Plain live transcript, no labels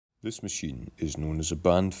This machine is known as a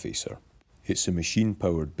Bandfacer. It's a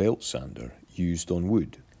machine-powered belt sander used on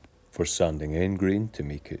wood for sanding end grain to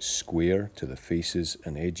make it square to the faces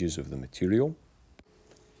and edges of the material,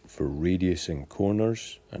 for radiusing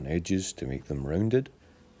corners and edges to make them rounded,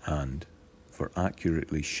 and for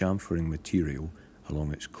accurately chamfering material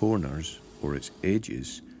along its corners or its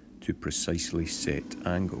edges to precisely set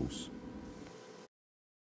angles.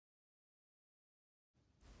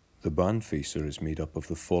 The Bandfacer is made up of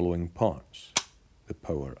the following parts: the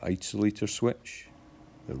power isolator switch,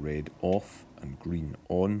 the red off and green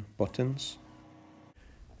on buttons,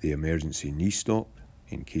 the emergency knee stop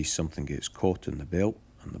in case something gets caught in the belt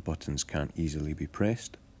and the buttons can't easily be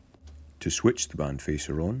pressed. To switch the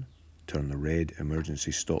Bandfacer on, turn the red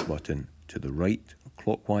emergency stop button to the right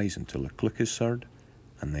clockwise until a click is heard,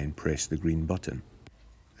 and then press the green button.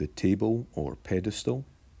 The table or pedestal,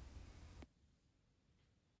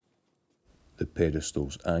 the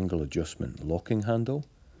pedestal's angle adjustment locking handle,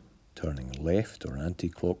 turning left or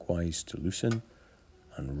anti-clockwise to loosen,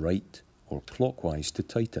 and right or clockwise to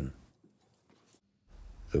tighten.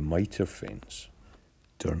 The mitre fence,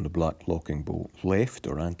 turn the black locking bolt left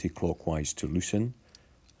or anti-clockwise to loosen,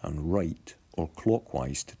 and right or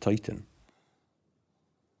clockwise to tighten.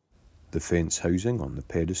 The fence housing on the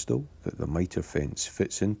pedestal that the mitre fence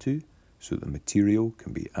fits into so that the material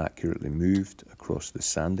can be accurately moved across the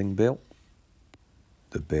sanding belt.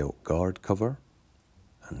 The belt guard cover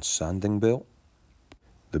and sanding belt.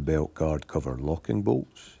 The belt guard cover locking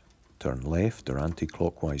bolts, turn left or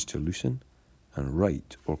anti-clockwise to loosen, and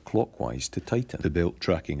right or clockwise to tighten. The belt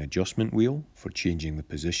tracking adjustment wheel for changing the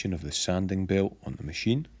position of the sanding belt on the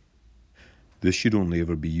machine. This should only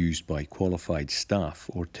ever be used by qualified staff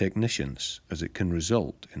or technicians, as it can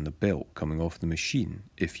result in the belt coming off the machine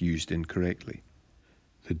if used incorrectly.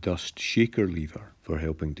 The dust shaker lever for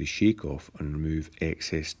helping to shake off and remove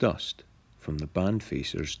excess dust from the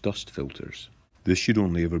Bandfacer's dust filters. This should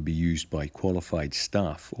only ever be used by qualified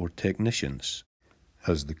staff or technicians,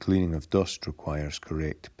 as the cleaning of dust requires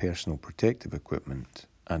correct personal protective equipment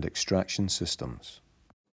and extraction systems.